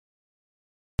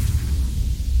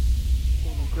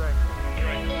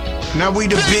Now we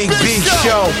the Big B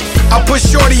show. I put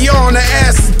shorty on the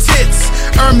ass and tits,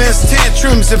 Hermes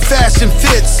tantrums and fashion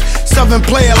fits. Southern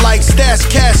player like stash,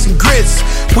 cash and grits.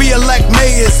 We elect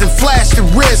mayors and flash the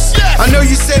wrist. I know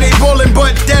you say they ballin',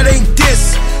 but that ain't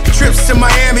this. Trips to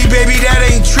Miami, baby, that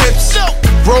ain't trips.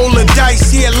 Roll the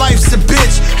dice, yeah, life's a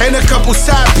bitch. And a couple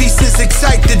side pieces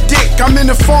excite the dick. I'm in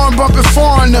the farm bumpin'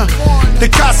 foreigner.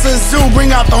 The Casa Zoo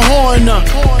bring out the horn.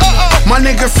 My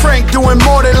nigga Frank doing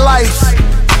more than life.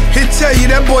 He'll tell you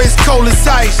that boy is cold as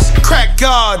ice. Crack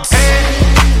gods.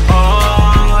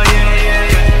 Oh,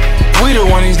 yeah. We the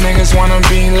one these niggas wanna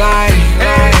be like.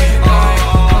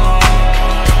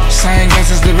 Same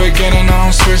guess since the beginning, I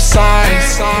don't switch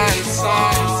sides.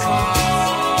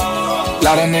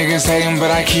 Lot of niggas hating,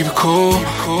 but I keep it cool.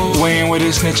 We ain't with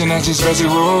this snitching, that's just basic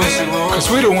rules.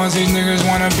 Cause we the ones these niggas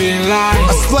wanna be like.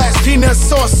 I splash peanut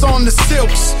sauce on the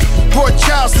silks. Brought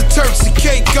Charles to Turks and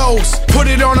Caicos. Put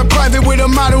it on a private with a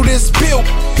model that's built.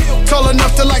 Tall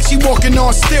enough to like she walking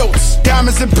on stilts.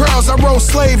 Diamonds and pearls, I roll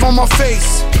slave on my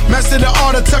face. Master the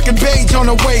art of tucking beige on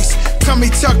the waist. Tummy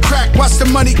tuck crack, watch the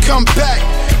money come back.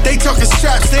 They talking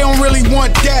straps, they don't really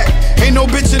want that. Ain't no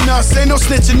bitchin' us, ain't no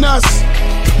snitching us.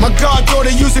 My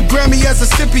goddaughter use a Grammy as a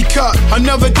sippy cup.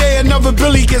 Another day, another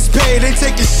Billy gets paid. They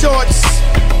taking shorts,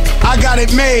 I got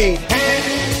it made.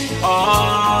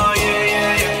 Oh,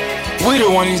 yeah. We the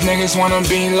one these niggas wanna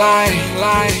be like.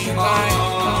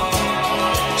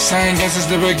 Same guess since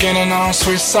the beginning, I don't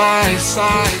switch sides.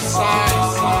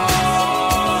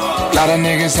 Lot of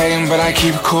niggas hating, but I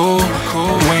keep it cool.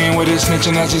 We ain't with this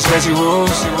snitching, that's just basic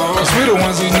rules. Cause we the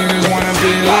ones these niggas wanna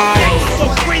be like.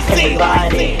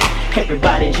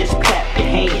 Everybody just clap your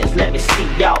hands, let me see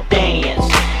y'all dance.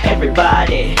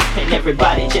 Everybody, and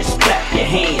everybody just clap your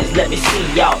hands, let me see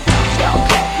y'all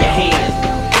clap your hands.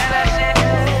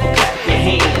 Clap your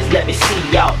hands, let me see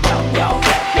y'all clap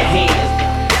your hands.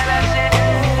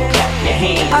 Clap your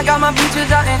hands. I got my beaches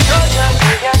out in Georgia,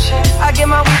 I get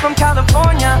my weed from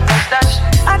California, that's that shit.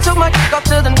 I took my chick up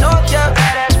to the north, yeah,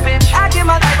 badass bitch. I get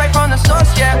my light right from the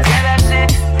source, yeah, that's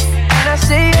it. And I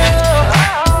say,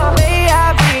 oh, way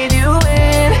I breathe you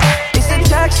in, it's the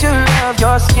texture of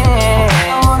your skin.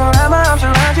 I wanna wrap my arms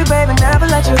around you, baby, never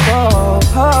let you go.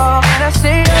 Oh, and I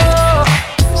say, oh,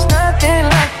 it's nothing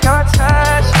like your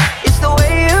touch, it's the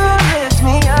way you lift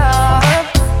me up,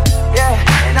 yeah.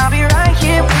 And I'll be right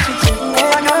here with you too.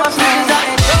 I got my friends out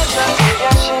in Georgia,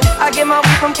 yeah, shit. I get my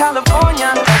weed from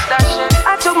California, that's that shit.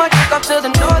 I took my chick up to the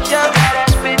north, yeah,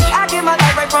 badass bitch. I get my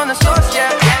light right from the source,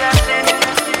 yeah, that's it.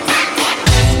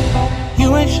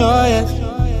 You ain't sure yet,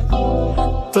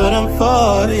 but I'm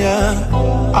for ya.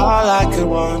 All I could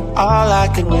want, all I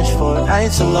could wish for.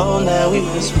 Nights alone that we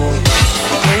miss more.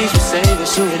 Days we save as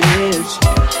souvenirs.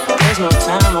 There's no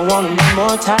time, I want no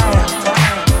more time.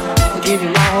 I'll give you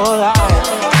my whole life.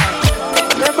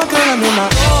 Never gonna be my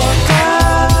order.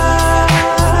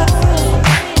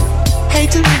 Hate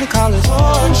to leave the college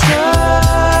torture.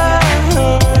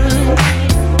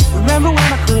 Remember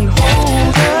when I couldn't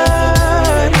hold her?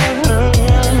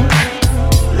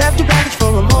 Left your baggage for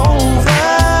a moment.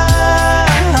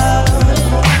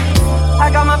 I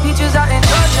got my peaches out in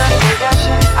Georgia, yeah,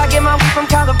 shit. I get my weed from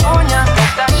California,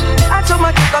 that's that shit. I took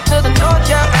my chick up to the north,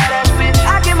 yeah, badass bitch.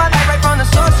 I get my light right from the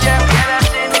source, yeah,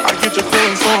 that's it. I get your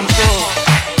feelings, so I'm sure.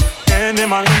 And in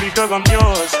my hand because I'm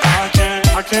yours.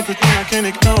 I can't pretend, I can't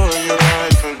ignore you,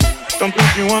 right? Don't think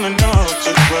you wanna know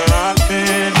just where I've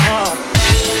been.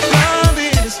 Love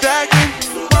being distracted,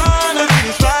 wanna be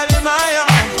this right in my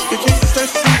arms. Your kisses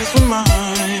taste the sweetest with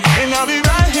mine, and I'll be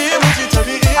right here with you till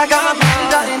the end. I got my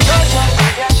peaches out in Georgia,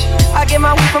 yeah, shit. I get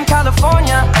my weed from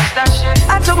California, that's that shit.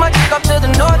 I took my chick up to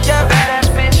the north, yeah, badass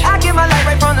bitch. I get my light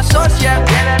right from the source, yeah,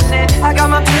 that's it. I got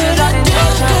my peaches out in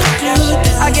Georgia, yeah, shit.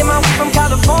 I get my weed from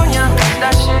California, that's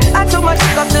that shit. I took my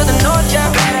chick up to the north, yeah,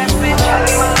 badass bitch. I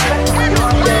get my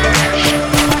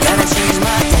gotta change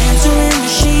my answering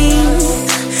machine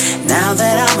now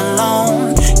that I'm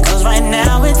alone. Cause right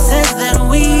now it says that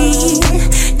we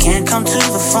can't come to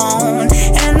the phone.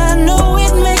 And I know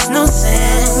it makes no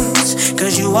sense,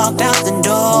 cause you walked out the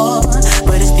door.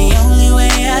 But it's the only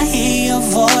way I hear your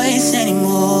voice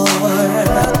anymore.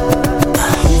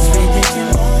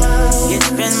 It's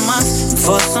been months,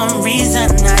 for some reason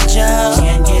I just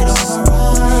can't get over.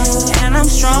 And I'm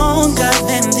stronger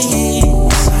than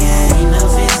this, yeah.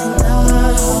 Enough is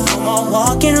enough. No more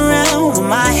walking around with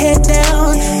my head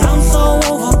down. I'm so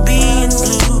over being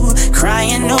blue,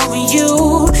 crying over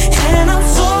you. And I'm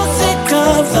so sick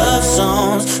of love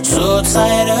songs, so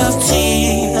tired of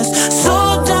tears,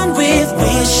 so done with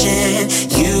wishing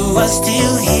you were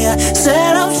still here.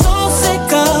 Said I'm so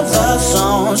sick of love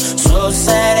songs, so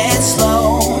sad and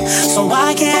slow. So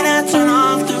why can't I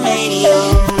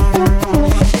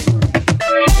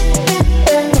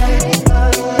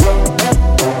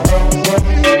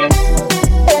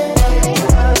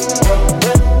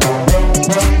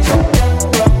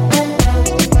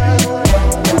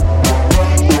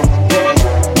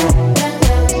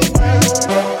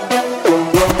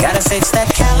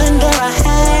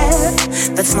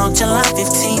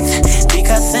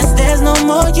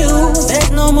more you,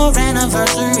 there's no more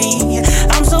anniversary.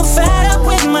 I'm so fed up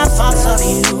with my thoughts of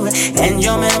you and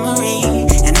your memory,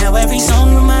 and how every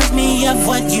song reminds me of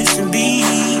what used to be.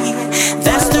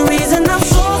 That's the reason I'm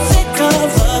so sick of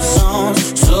love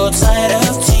songs, so tired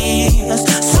of tears,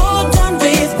 so done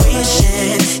with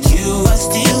wishing you were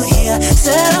still here.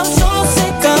 Said I'm so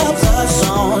sick of love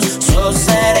songs, so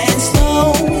sad and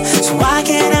slow. So why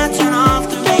can't I turn off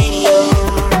the radio?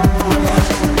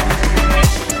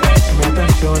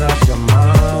 Me has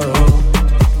llamado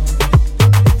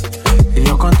y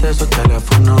yo contesto el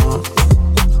teléfono.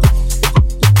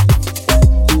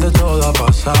 De todo ha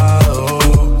pasado,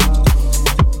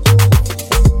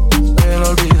 pero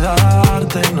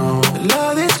olvidarte no.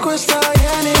 La disco está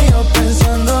llena y yo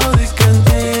pensando que en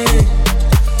ti.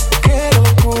 Qué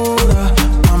locura,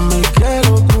 mami, qué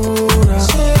locura.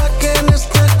 ¿Será que en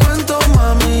este cuento,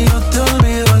 mami, yo te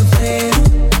olvido al fin?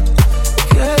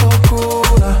 Qué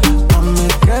locura, mami,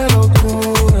 qué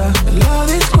locura. La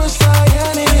disco está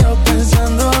llena y yo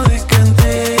pensando que en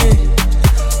ti.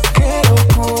 Qué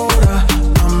locura,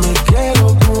 mami, qué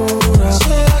locura.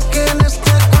 ¿Será que en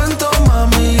este cuento,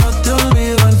 mami, yo te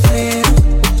olvido al fin?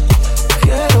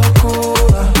 Qué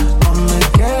locura, mami,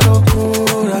 qué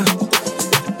locura.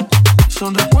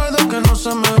 Son recuerdos que no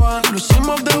se me van. Lo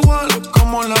hicimos de igual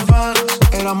como las Vans.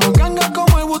 Éramos ganga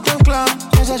como el Wu-Tang Clan.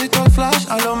 Necesito el flash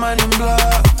a los Men in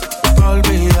Black pa'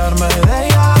 olvidarme de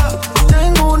ella.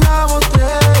 Tengo una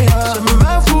botella, se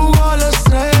me fugó la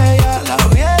estrella. La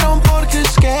vieron porque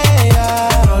es que ella.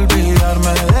 Pa'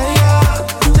 olvidarme de ella.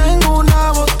 Tengo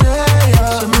una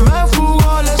botella, se me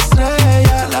fugó la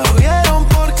estrella. La vieron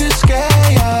porque es que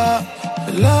ella.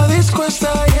 La disco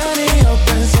está llena y yo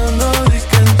pensando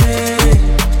que en ti.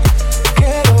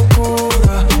 Qué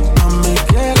locura, mami,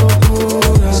 qué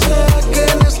locura. ¿Será que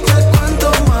en este cuento,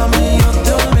 mami, yo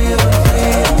te olvido al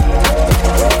fin?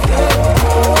 Qué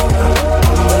locura,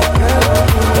 mami, qué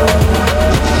locura.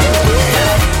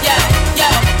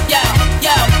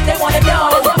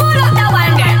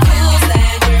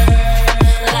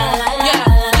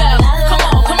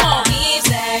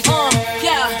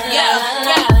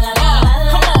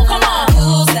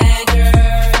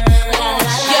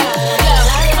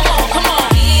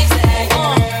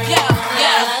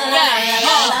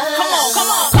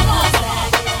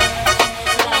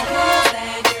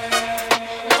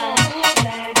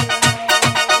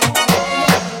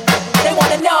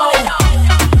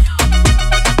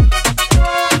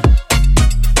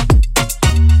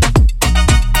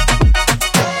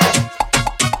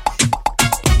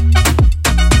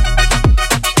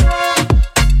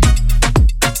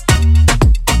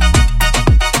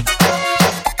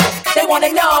 They wanna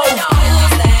know.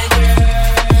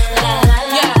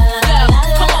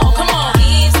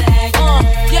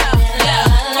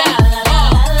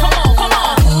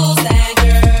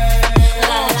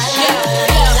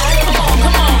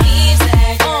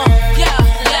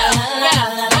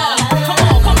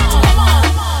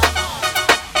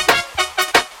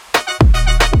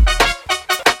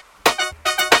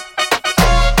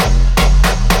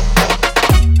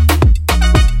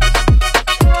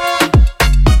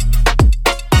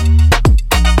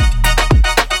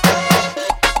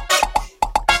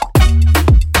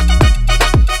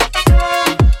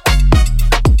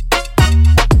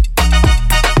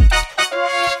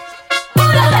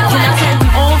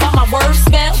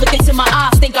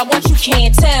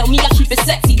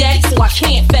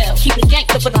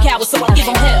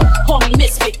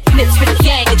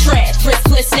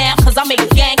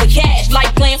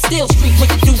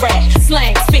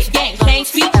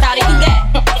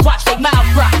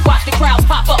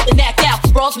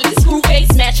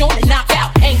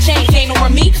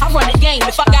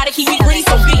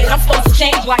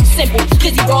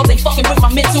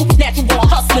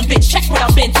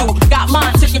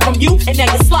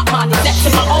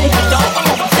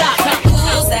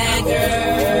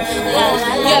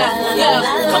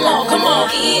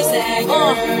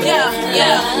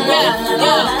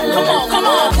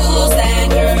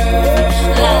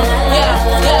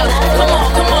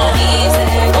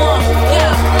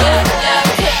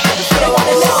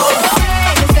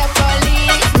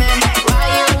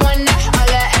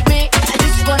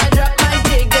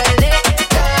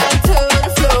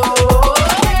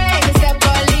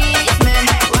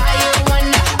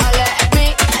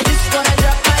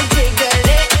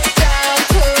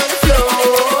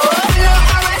 No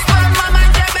arrest, but mama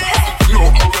jabez.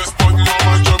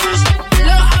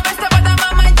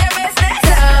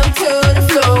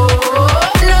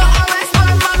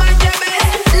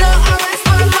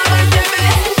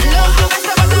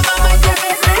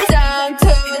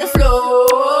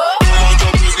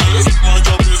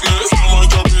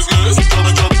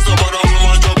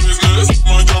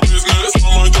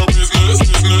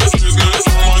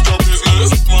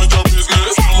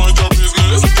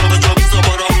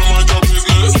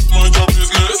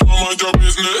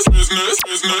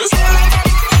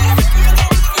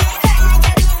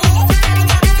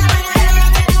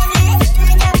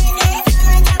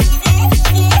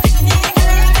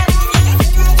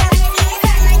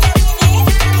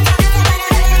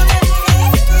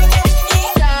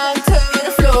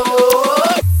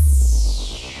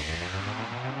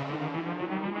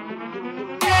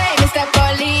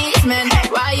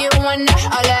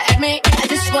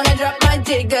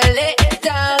 jiggle it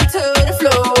down to the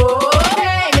floor.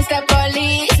 Hey, Mr.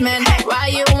 Policeman, why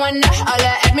you wanna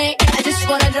holler at me? I just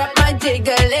wanna drop my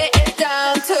jiggle it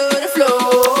down to the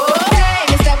floor. Hey,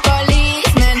 Mr.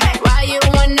 Policeman, why you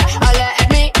wanna holler at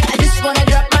me? I just wanna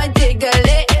drop my jiggle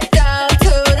it down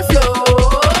to the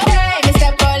floor. Hey,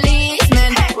 Mr.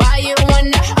 Policeman, why you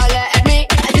wanna holler at me?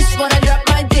 I just wanna drop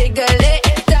my jiggle it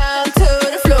down to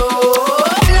the floor.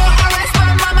 No arrest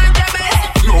for mama jabez.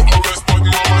 No arrest for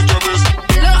mama jabez.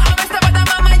 No arrest for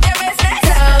mama jabez.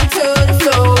 Down to the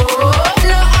floor.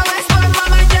 No arrest for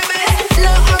mama jabez.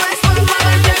 No arrest for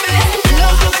mama jabez. No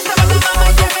arrest for mama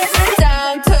jabez.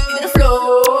 Down to the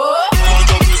floor. My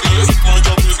job is this. My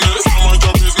job is this. My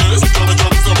job is this. My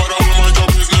job is about my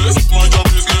job is this. My job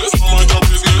is this. My job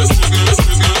is this. This.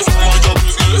 My job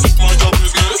is this. My job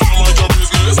is this. My job is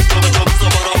this. My job is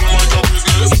about my job is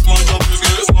this. My job is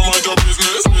this. My job is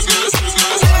this.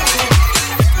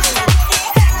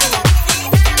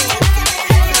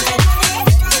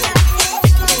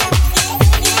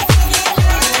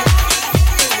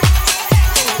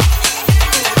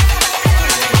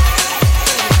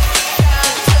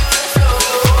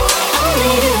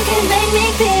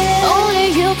 Only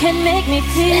you can make me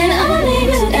feel. And only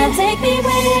you can take me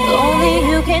where. Only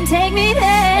you can take me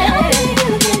there. Only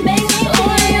you can make me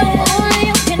feel. Only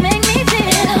you can make me feel.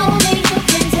 And only you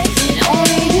can take me.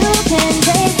 Only you can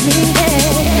take me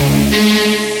there.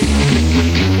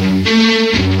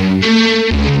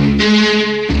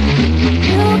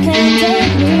 You can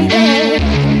take me there.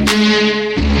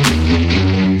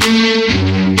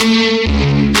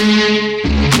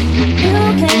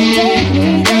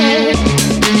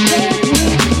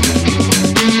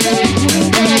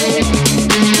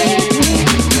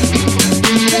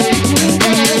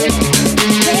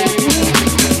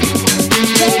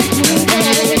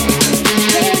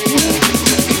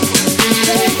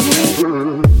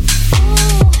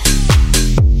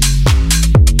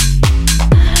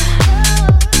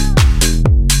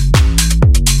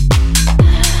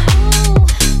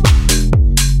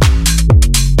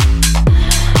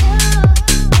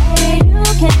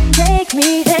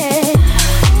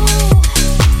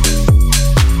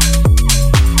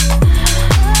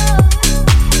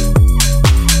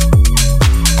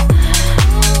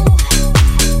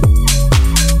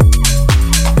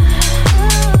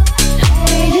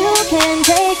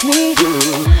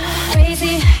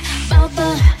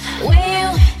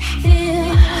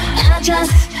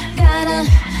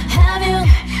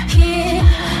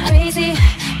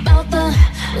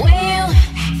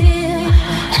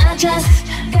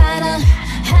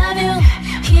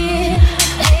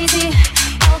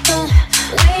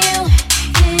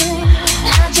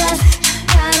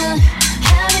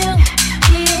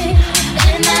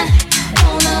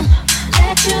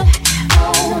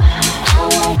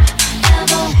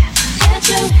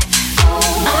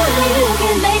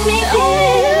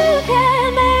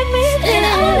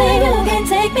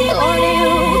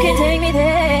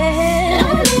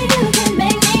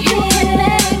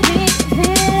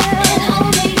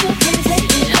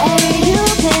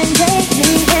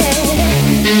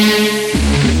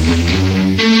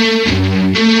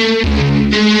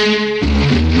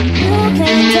 You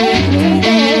can take me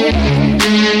there.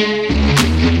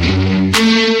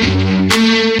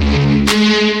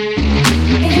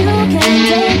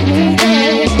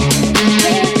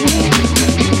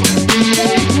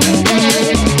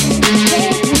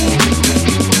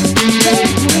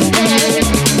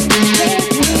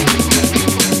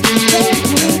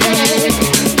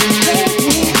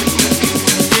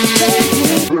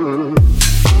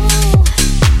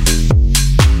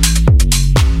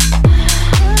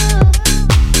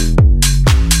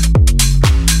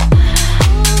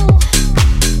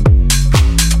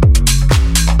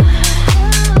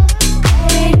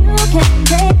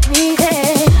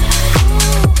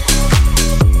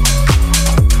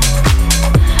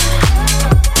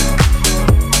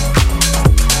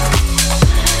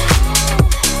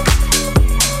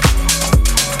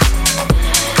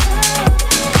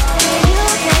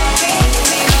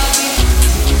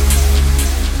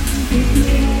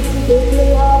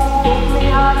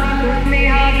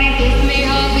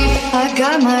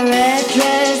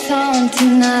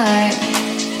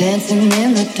 Dancing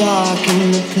in the dark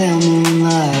in the pale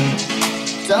moonlight.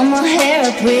 Done my hair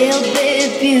up real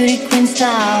big, beauty queen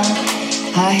style.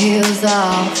 High heels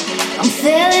off, I'm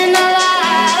feeling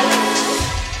alive.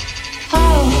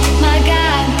 Oh my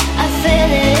God, I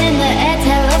feel it in the air.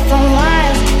 Telephone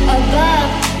wires above,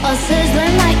 all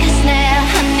sizzling like a snare.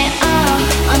 Honey, I'm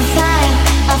on fire,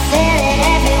 I feel it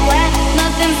everywhere.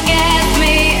 Nothing scares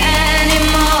me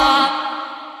anymore.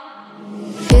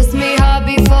 Kiss me hard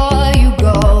before you go.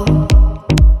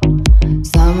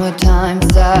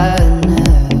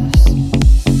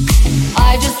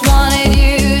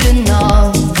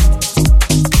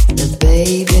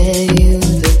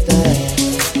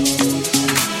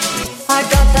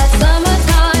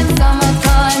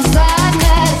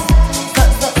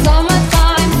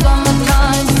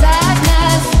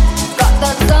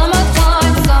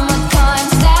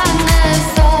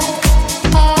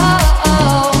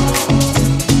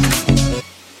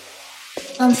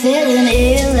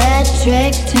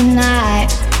 lake tonight.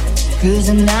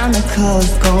 Cruising down the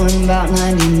coast, going about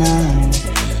 99.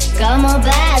 Got my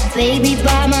bad baby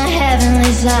by my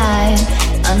heavenly side.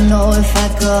 I know if I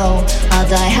go, I'll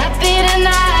die happy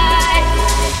tonight.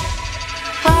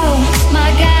 Oh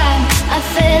my God, I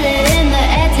feel it in the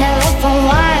air, telephone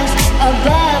wires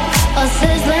above, or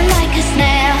sizzling like a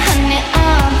snare. Honey,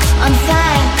 I'm on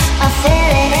fire, I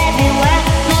feel it everywhere.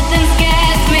 Nothing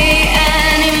scares me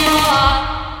anymore.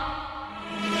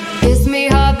 Kiss me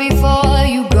hard before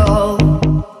you go.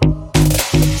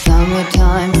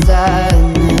 Summertime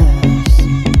sadness.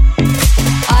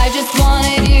 I just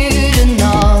wanted you to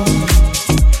know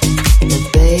that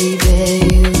baby,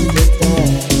 you the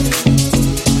best.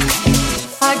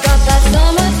 I got that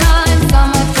summertime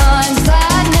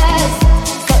sadness.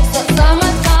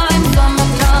 Summertime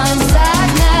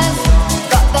sadness.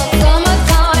 Got that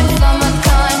summertime sadness.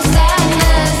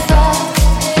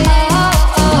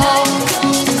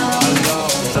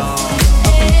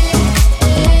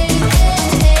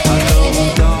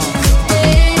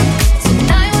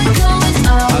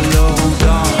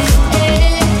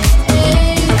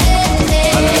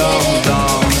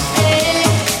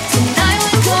 Tonight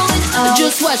we're going out.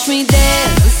 Just watch me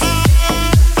dance.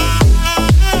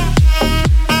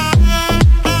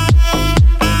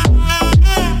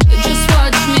 Just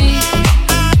watch me.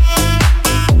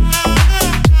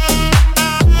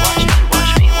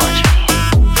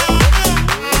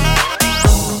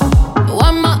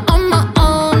 On my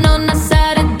own on a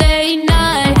Saturday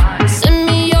night. Send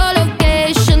me your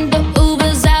location, the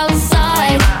Uber's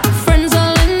outside. Friends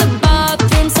all in the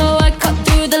bathroom, so I cut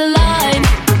through the line.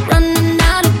 Running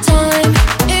out of time.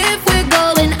 If we're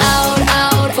going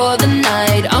out for the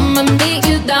night, I'ma meet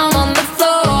you down on the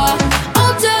floor.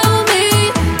 Oh, tell me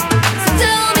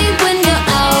when you're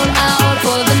out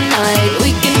for the night. We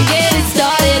can get it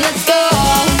started, let's go.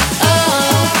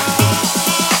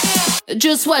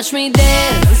 Just watch me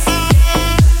dance.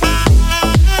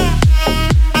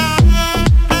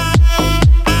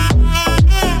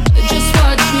 Just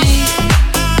watch me.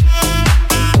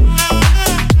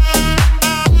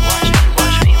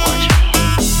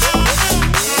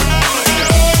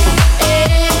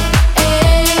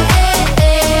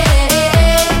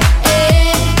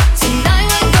 Tonight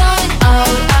we're going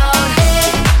out.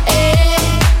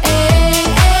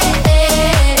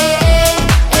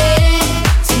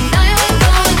 Tonight we're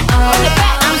going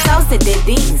out. I'm so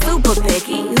acidity, super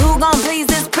picky. Who gon' please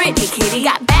this pretty kitty?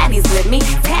 Got baddies with me,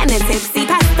 tan and tipsy.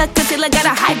 Pass the concealer, gotta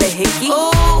hide the hickey.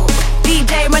 Ooh,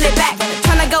 DJ run it back.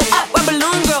 Tryna go up where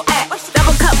Balloon Girl at.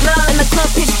 Double cup love in the club,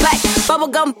 pitch black.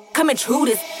 Bubblegum, come and true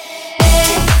this.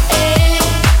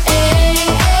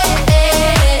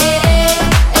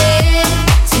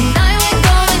 Tonight we're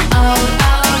going out.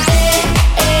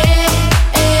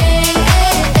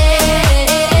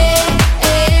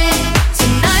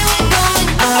 Tonight we're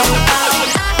going out.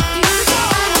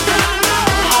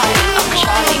 I'm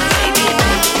Charlie, baby.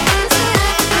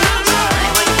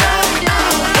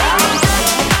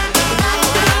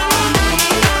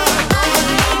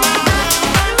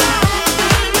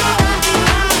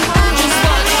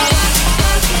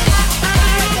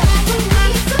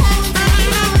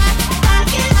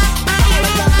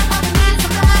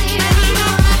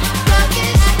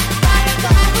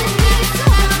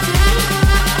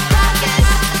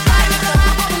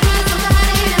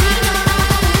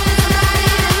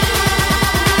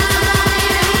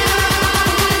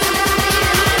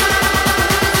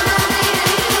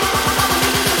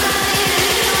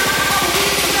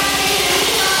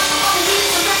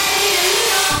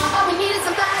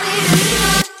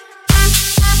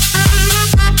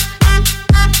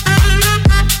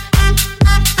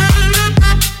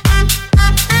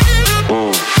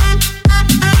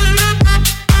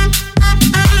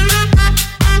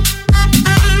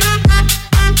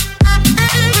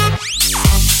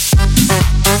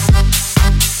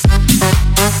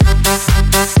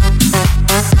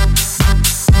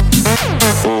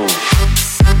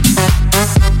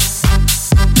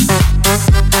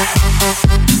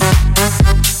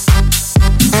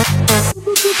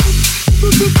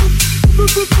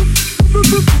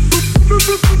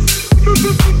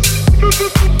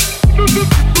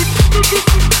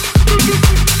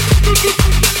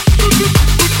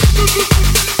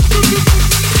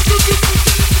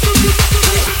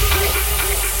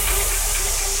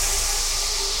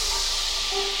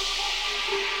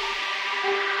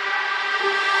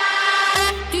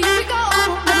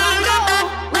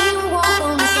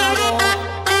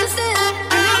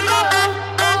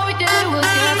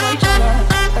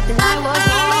 The night was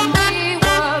warm, we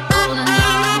were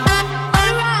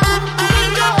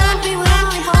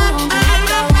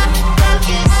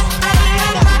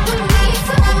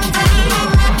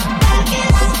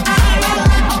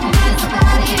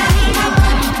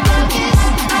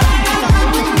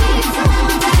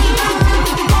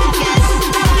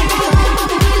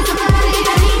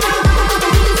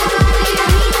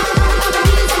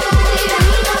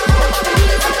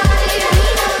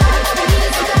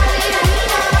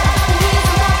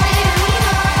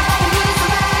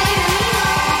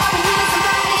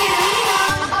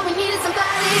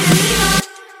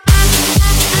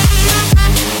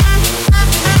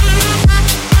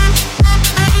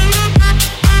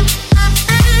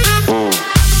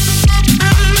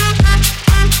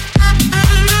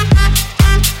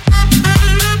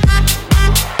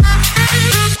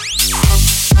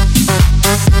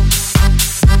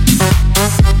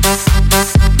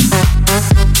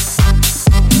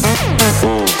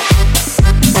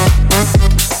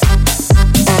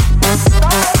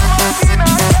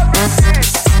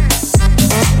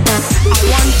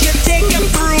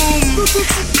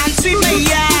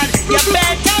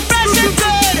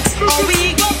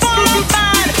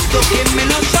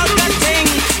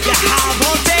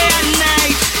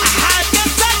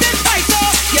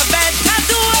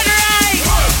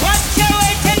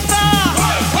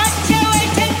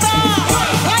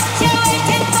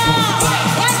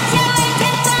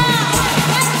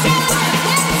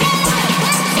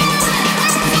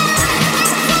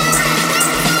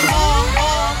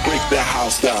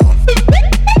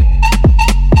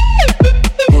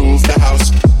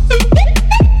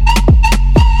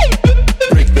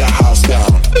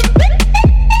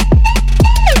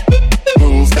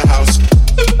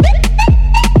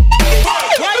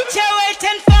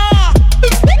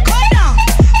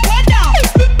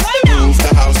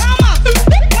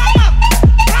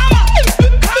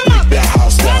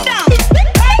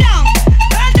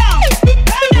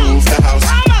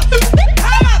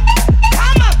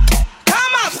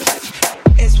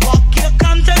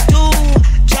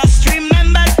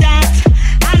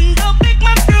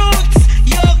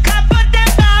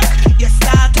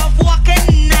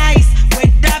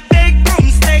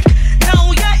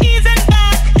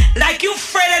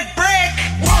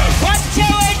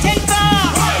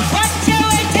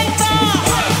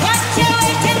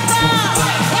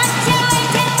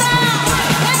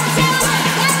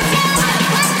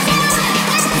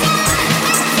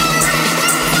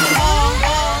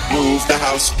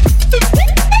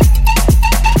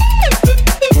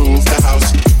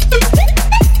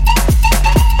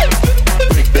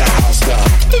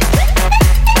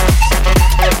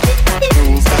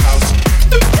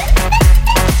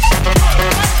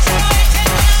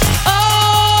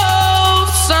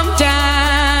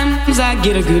I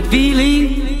get a good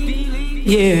feeling,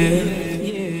 yeah.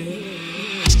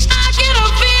 I get a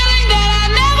feeling that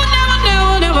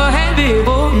I never had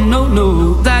before,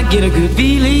 no. I get a good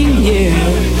feeling, yeah.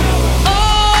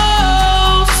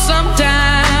 Oh,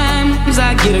 sometimes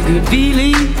I get a good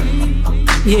feeling,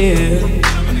 yeah.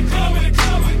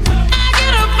 I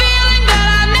get a feeling that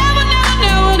I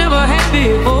never had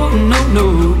before, no.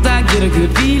 I get a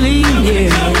good feeling,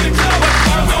 yeah.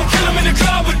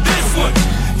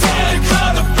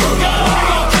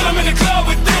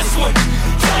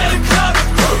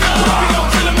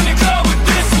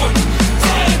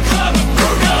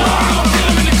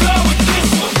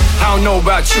 I don't know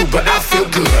about you, but I feel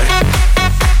good.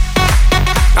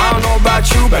 I don't know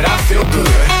about you, but I feel good.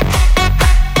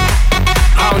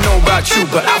 I don't know about you,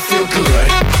 but I feel good.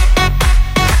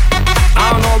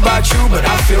 I don't know about you, but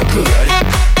I feel good.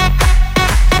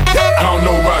 I don't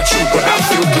know about you, but I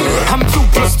feel good. I'm 2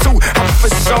 plus 2, I'm for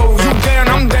sure. You down,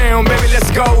 I'm down, baby,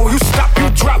 let's go. You stop, you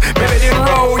drop, baby, then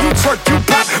roll. You twerk, you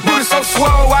pop, booty so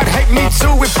swole. I'd hate me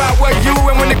too if I were you.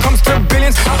 And when it comes to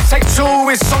billions, I'll take 2.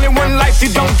 It's only one life, you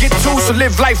don't get 2. So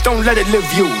live life, don't let it live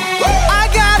you. I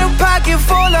got a pocket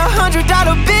full of $100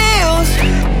 bills.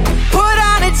 Put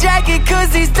on a jacket, cause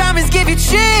these diamonds give you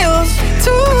chills.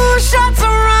 2 shots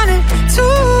are running, 2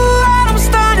 out, I'm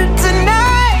starting tonight.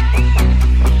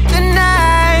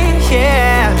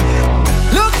 Yeah.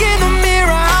 Look in the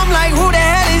mirror, I'm like, who the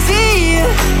hell is he?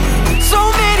 So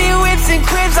many whips and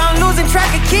cribs, I'm losing track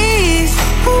of keys.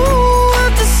 Ooh,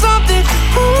 up to something.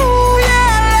 Ooh, yeah,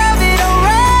 I love it,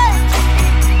 alright.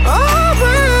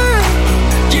 Alright.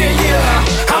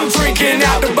 Yeah, I'm drinking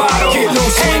out the bottle. Get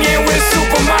loose, hanging with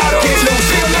supermodels. Get loose,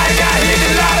 feel like I hit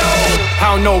the lotto.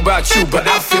 I don't know about you, but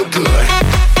I feel good.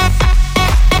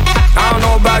 I don't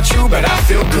know about you, but I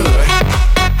feel good.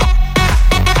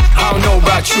 I don't know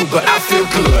about you, but I feel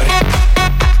good.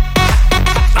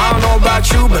 I don't know about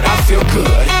you, but I feel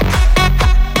good.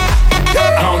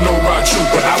 I don't know about you,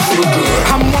 but I feel good.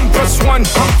 I'm 1 plus 1,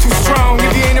 I'm too strong.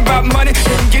 If you ain't about money,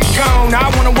 then get gone. I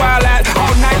wanna wild out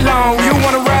all night long. You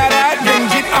wanna ride out, then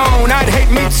get on. I'd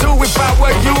hate me too if I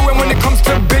were you. And when it comes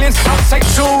to billions, I'll take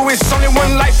 2. It's only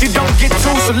one life, you don't get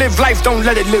 2. So live life, don't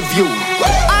let it live you.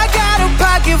 I got a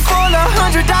pocket full of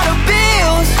 $100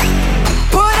 bills.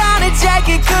 Put on a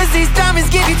jacket, cause these diamonds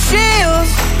give you chills.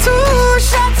 2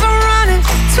 shots are running,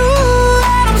 2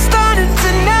 out, I'm starting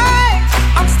tonight.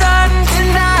 I'm starting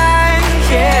tonight,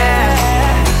 yeah.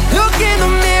 Look in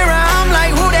the mirror, I'm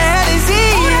like, who the hell is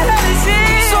he?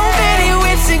 So many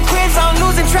whips and cribs, I'm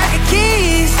losing track of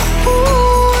keys.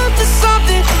 Ooh, up to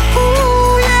something,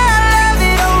 ooh, yeah, I love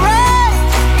it, alright.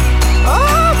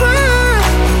 Alright.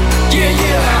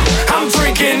 Yeah, I'm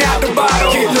drinking out the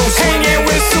bottle. Get loose, hanging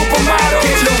with supermodels.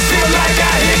 Get loose, feel like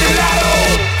I hit the lotto.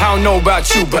 I don't know about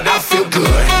you, but I feel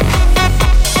good.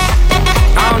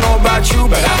 I don't know about you,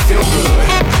 but I feel good.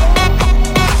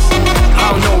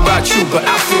 I don't know about you, but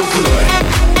I feel good.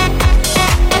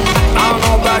 I don't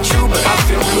know about you, but I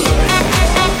feel good.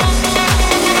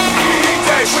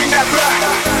 Hey, bring that back.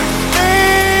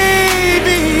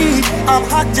 Baby, I'm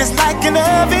hot just like an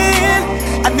oven.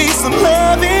 I need some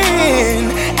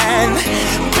loving. And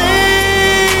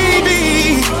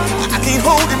baby, I can't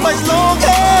hold it much longer.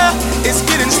 It's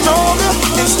getting stronger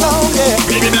and stronger.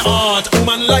 Baby, my heart,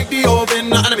 woman like the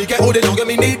oven. And I make it hold it longer,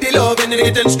 me need the loving. And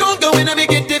it getting stronger when I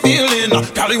make it the feeling.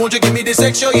 Golly, won't you give me the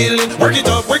sexual healing? Work it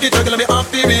up, let me off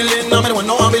the reeling. I'm the one,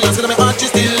 no ambulance, let me heart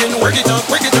just stealing. Work it up,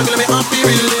 let me off the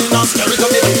reeling. Now stir it up,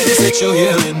 give me the sexual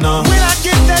healing. Now when I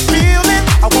get that feeling,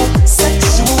 I want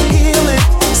sexual healing.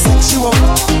 Sexual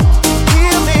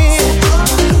healing.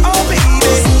 Oh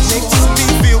baby, makes me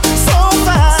feel so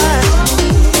fine.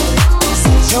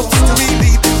 Helps to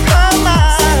relieve my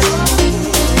mind.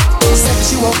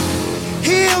 Sexual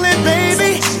healing,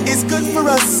 baby, is good for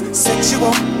us.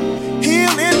 Sexual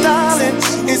healing, darling,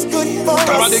 is good for us.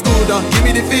 Girl, body good, give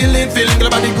me the feeling, girl,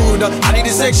 body good. I need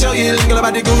the sexual healing, girl,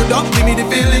 body good. Give me the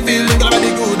feeling, girl,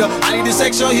 body good. I need the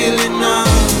sexual healing now.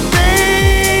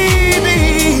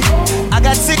 Baby, I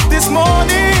got sick this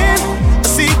morning. A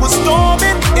sea was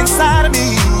storming inside of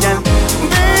me, and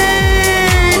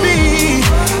baby,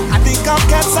 I think I'm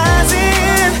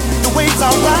capsizing. The waves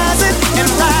are rising and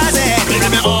rising. Baby,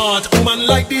 my heart, woman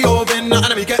like the oven. And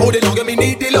I make it hold it longer, me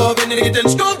need the loving. And it getting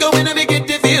stronger when I make it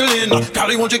the feeling.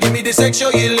 Golly, won't you give me the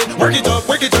sexual healing? Work it up,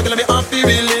 let me off the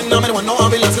reeling. I'm the one, no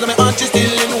ambulance, let me heart just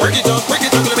stealing. Work it up, let me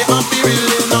off the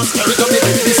reeling. Now stir it up, give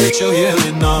me the sexual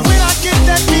healing now. When I get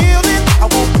that feeling, I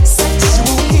want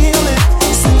sexual healing.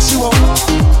 Sexual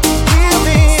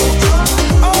healing.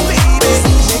 Oh baby,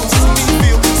 makes me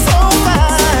feel so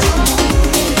fine.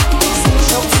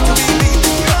 Helps to relieve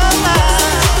my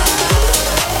mind.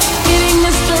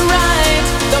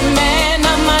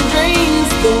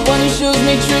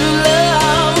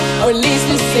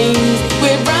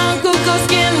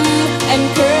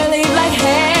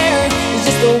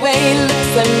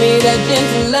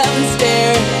 love and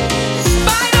stare.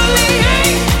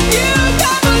 Finally, you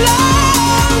come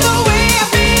along. The way I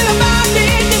feel about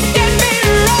it just can't be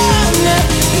wrong.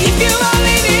 If you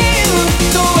only knew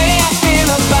the way I feel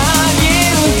about you,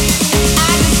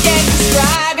 I just can't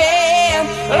describe it.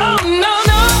 Oh no,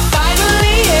 no.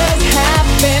 Finally, it's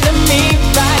happened to me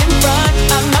right in front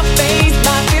of my face.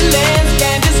 My feelings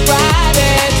can't describe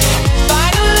it.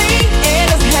 Finally, it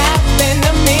has happened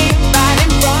to me right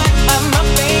in front of my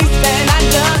face, and I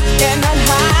just cannot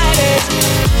hide it.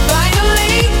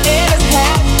 Finally, it has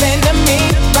happened to me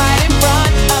right in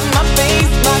front of my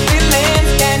face. My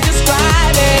feelings can't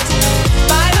describe it.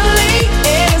 Finally,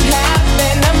 it has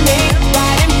happened to me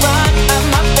right in front of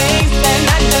my face, and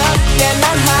I just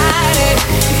cannot hide it.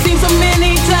 It seems so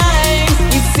many times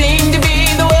you seem to be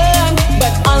the one,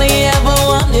 but all I ever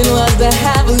wanted was to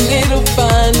have a little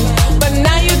fun. But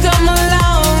now you come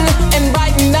along and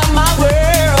brighten up my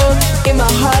world. In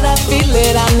my heart I feel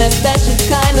it, I'm that special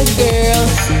kind of girl.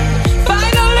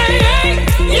 Finally,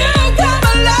 you come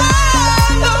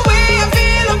along. The way I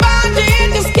feel about it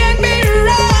just can't be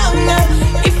wrong.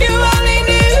 If you only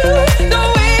knew the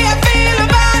way I feel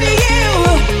about you,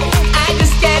 I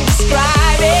just can't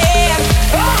describe it.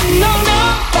 Oh no, no.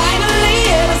 Finally,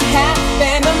 it has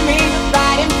happened to me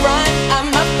right in front of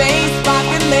my face. My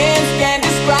feelings can't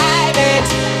describe it.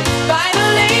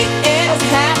 Finally, it has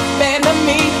happened to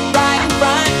me right in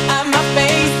front of my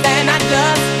face, and I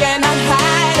just cannot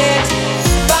hide it.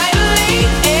 Finally,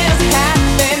 it has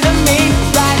happened to me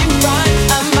right in front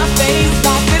of my face.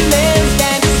 My feelings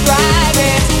can't describe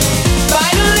it.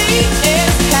 Finally, it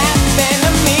has happened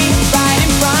to me right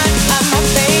in front of my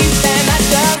face, and I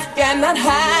just cannot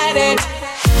hide it.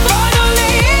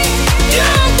 Finally, you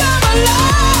come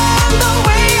along. The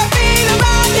way I feel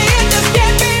about it just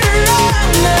can't be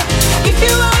wrong. If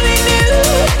you only knew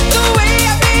the way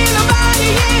I feel about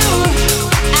you,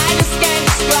 I just can't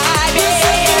describe it.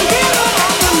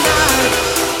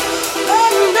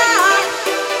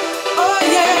 Oh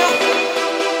yeah,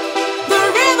 the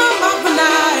rhythm of the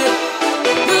night.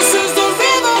 This is the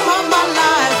rhythm of my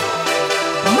life,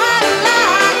 my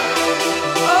life.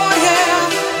 Oh yeah,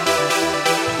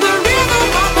 the rhythm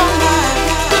of my life,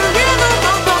 the rhythm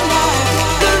of my life,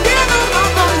 the rhythm of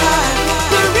my life,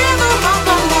 the rhythm of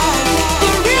my life, the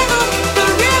rhythm, the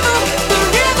rhythm, the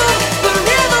rhythm, the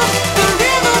rhythm, the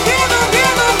rhythm, rhythm,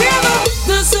 rhythm, rhythm.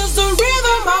 This is the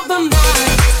rhythm of the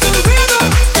night, the rhythm,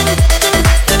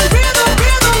 the rhythm,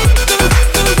 rhythm,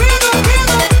 the rhythm,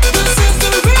 rhythm. This is the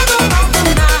rhythm of the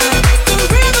night, the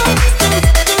rhythm,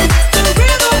 the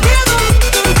rhythm, rhythm,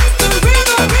 the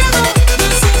rhythm, rhythm.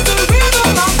 This is the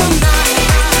rhythm of the night.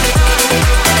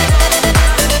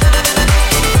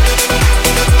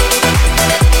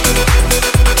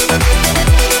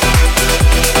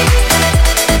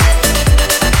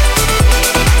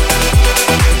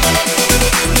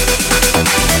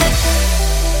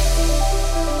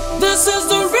 This is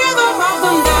the rhythm of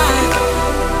the night,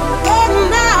 oh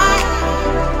night,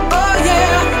 oh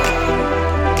yeah,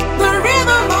 the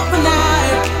rhythm of the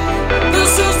night.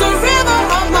 This is the rhythm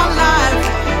of my life,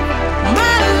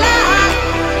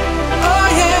 oh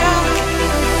yeah,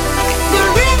 the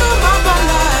rhythm of my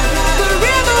life, the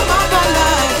rhythm of my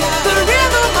life, the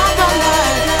rhythm of my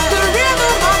life, the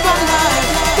rhythm of my life,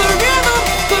 the rhythm,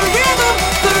 the rhythm,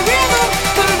 the rhythm,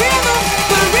 the rhythm,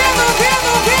 the rhythm,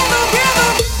 rhythm, rhythm, rhythm.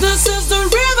 This is the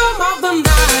rhythm of the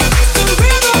night, the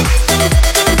rhythm,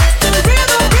 the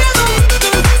rhythm, rhythm,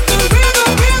 the rhythm,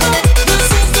 rhythm. This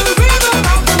is the rhythm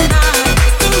of the night,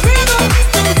 the rhythm,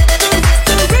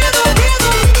 the rhythm,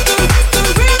 rhythm, the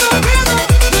rhythm, rhythm.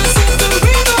 This is the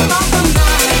rhythm of the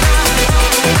night.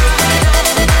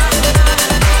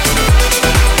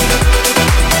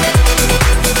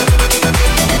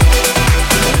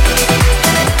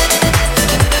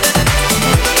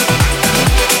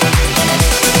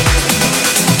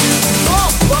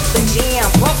 Pump up the jam,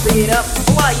 pump it up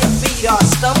while your feet are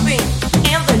stumping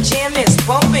and the jam is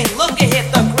pumping. Look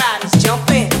ahead, the crowd is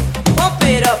jumping. Pump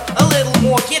it up a little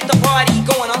more, get the party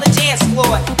going on the dance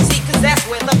floor. See, 'cause that's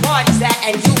where the party's at,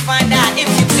 and you'll find out if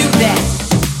you do that.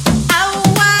 Oh,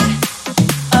 what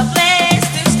a place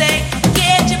to stay.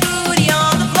 Get your booty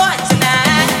on the floor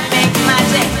tonight. Make my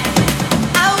day.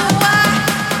 Oh, what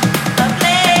a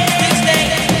place to stay.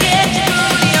 Get your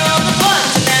booty on the floor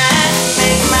tonight.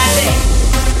 Make my day.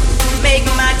 Make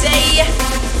my day.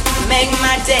 Make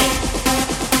my day.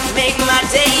 Make my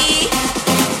day.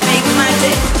 Make my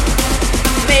day.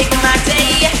 Make my day.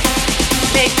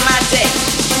 Make my day.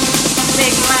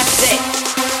 Make my day.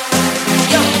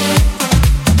 Yo.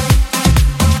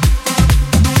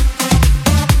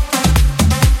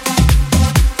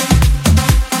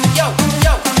 Yo,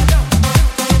 yo.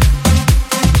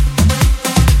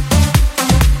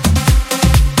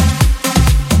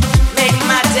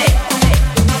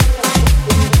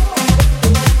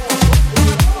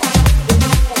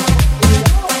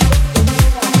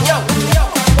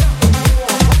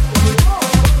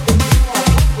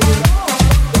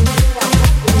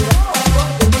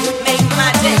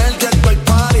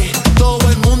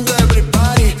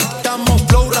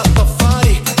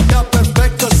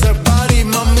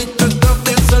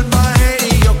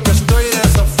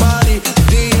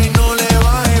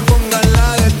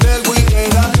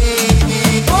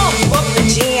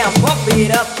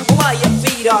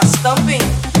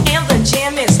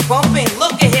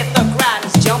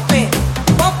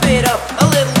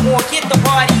 more, get the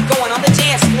party going on the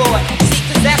dance floor. See,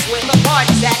 cause that's where the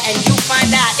party's at, and you find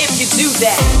out if you do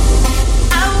that.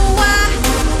 Oh,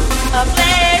 a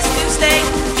place to stay.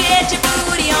 Get your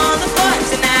booty on the floor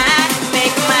tonight.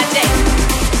 Make my day.